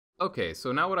Okay,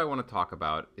 so now what I want to talk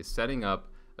about is setting up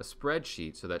a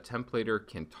spreadsheet so that Templator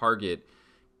can target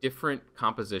different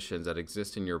compositions that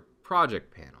exist in your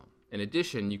project panel. In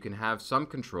addition, you can have some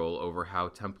control over how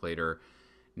Templator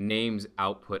names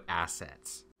output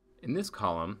assets. In this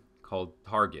column, called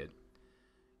Target,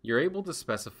 you're able to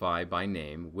specify by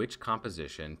name which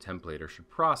composition Templator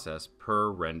should process per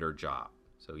render job.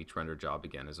 So each render job,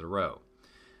 again, is a row.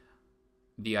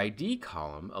 The ID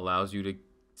column allows you to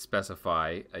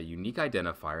specify a unique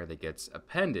identifier that gets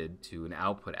appended to an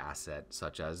output asset,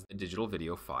 such as a digital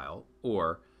video file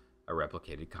or a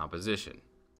replicated composition.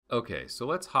 Okay, so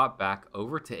let's hop back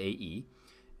over to AE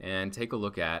and take a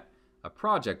look at a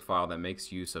project file that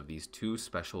makes use of these two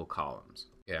special columns.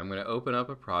 Okay, I'm going to open up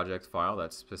a project file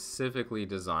that's specifically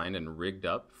designed and rigged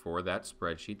up for that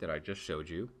spreadsheet that I just showed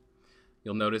you.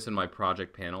 You'll notice in my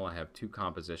project panel I have two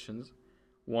compositions.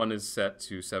 One is set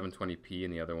to 720p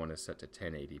and the other one is set to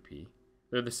 1080p.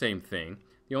 They're the same thing.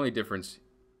 The only difference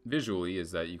visually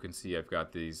is that you can see I've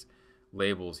got these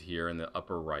labels here in the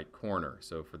upper right corner.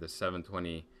 So for the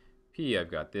 720p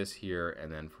I've got this here,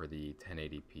 and then for the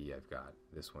 1080p I've got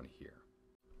this one here.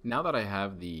 Now that I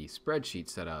have the spreadsheet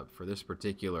set up for this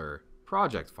particular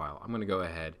project file, I'm going to go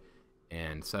ahead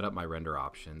and set up my render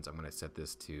options. I'm going to set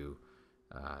this to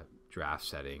draft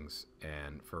settings,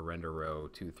 and for render row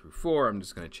 2 through 4 I'm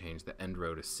just going to change the end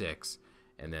row to 6,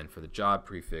 and then for the job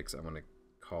prefix I'm going to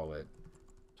call it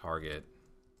target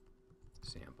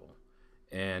sample,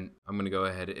 and I'm going to go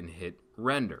ahead and hit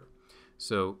render.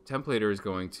 So Templator is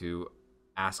going to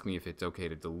ask me if it's okay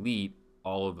to delete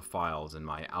all of the files in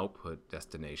my output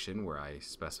destination where I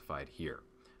specified here.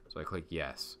 So I click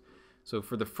yes. So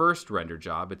for the first render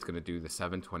job it's going to do the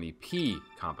 720p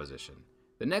composition.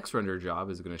 The next render job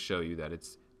is going to show you that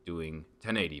it's doing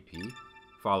 1080p,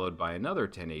 followed by another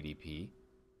 1080p,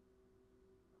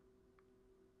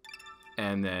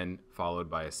 and then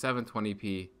followed by a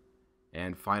 720p,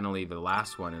 and finally the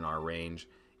last one in our range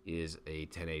is a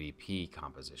 1080p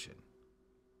composition.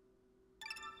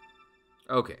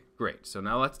 Okay, great. So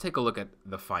now let's take a look at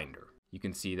the Finder. You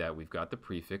can see that we've got the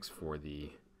prefix for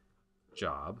the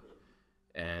job,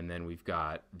 and then we've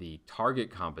got the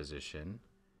target composition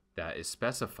that is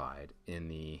specified in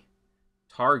the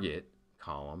target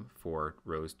column for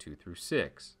rows 2 through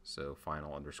 6. So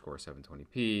final underscore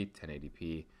 720p, 1080p.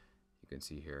 You can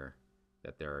see here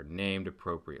that they're named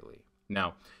appropriately.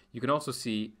 Now, you can also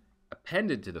see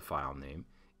appended to the file name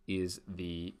is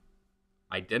the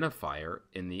identifier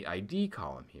in the ID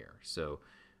column here. So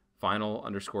final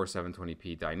underscore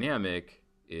 720p dynamic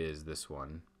is this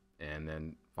one, and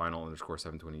then final underscore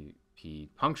 720p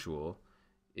punctual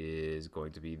is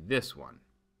going to be this one.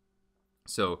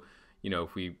 So,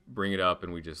 if we bring it up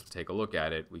and we just take a look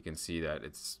at it, we can see that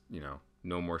it's,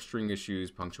 no more string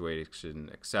issues, punctuation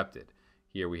accepted.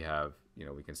 Here we have,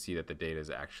 we can see that the data is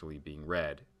actually being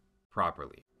read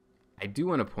properly. I do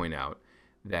want to point out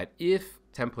that if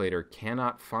Templator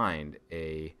cannot find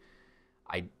a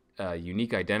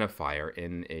unique identifier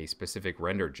in a specific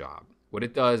render job, what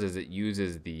it does is it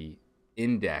uses the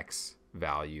index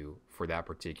value for that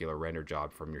particular render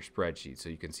job from your spreadsheet. So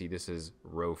you can see this is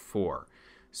row 4.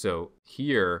 So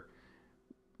here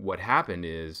what happened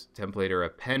is Templator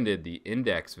appended the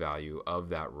index value of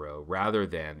that row rather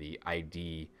than the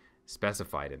ID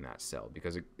specified in that cell,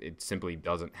 because it simply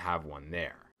doesn't have one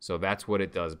there. So that's what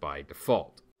it does by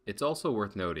default. It's also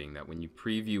worth noting that when you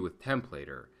preview with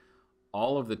Templator,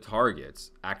 all of the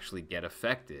targets actually get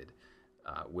affected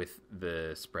with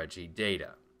the spreadsheet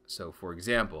data. So for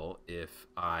example, if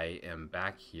I am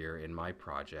back here in my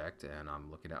project and I'm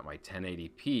looking at my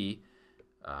 1080p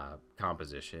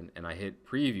composition and I hit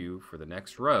preview for the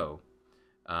next row,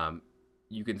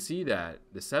 you can see that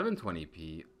the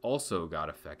 720p also got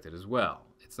affected as well.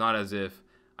 It's not as if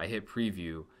I hit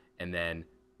preview and then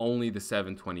only the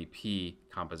 720p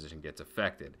composition gets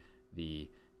affected. The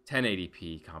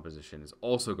 1080p composition is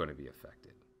also going to be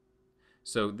affected.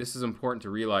 So this is important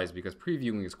to realize because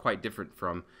previewing is quite different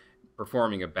from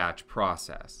performing a batch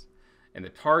process. And the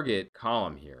target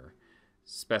column here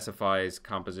specifies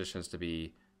compositions to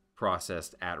be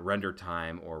processed at render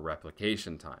time or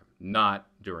replication time, not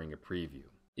during a preview.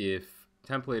 If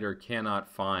Templator cannot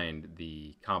find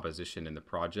the composition in the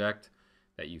project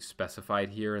that you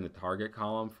specified here in the target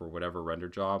column for whatever render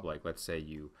job, like let's say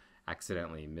you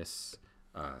accidentally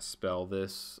misspell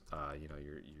this, you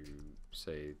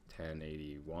say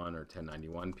 1081 or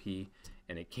 1091p,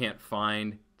 and it can't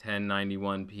find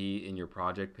 1091p in your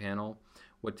project panel,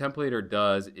 what Templator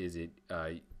does is it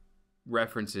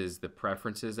references the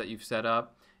preferences that you've set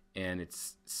up, and it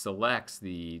selects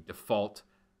the default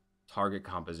target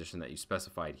composition that you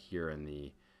specified here in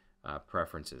the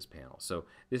preferences panel. So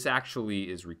this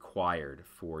actually is required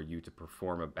for you to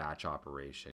perform a batch operation.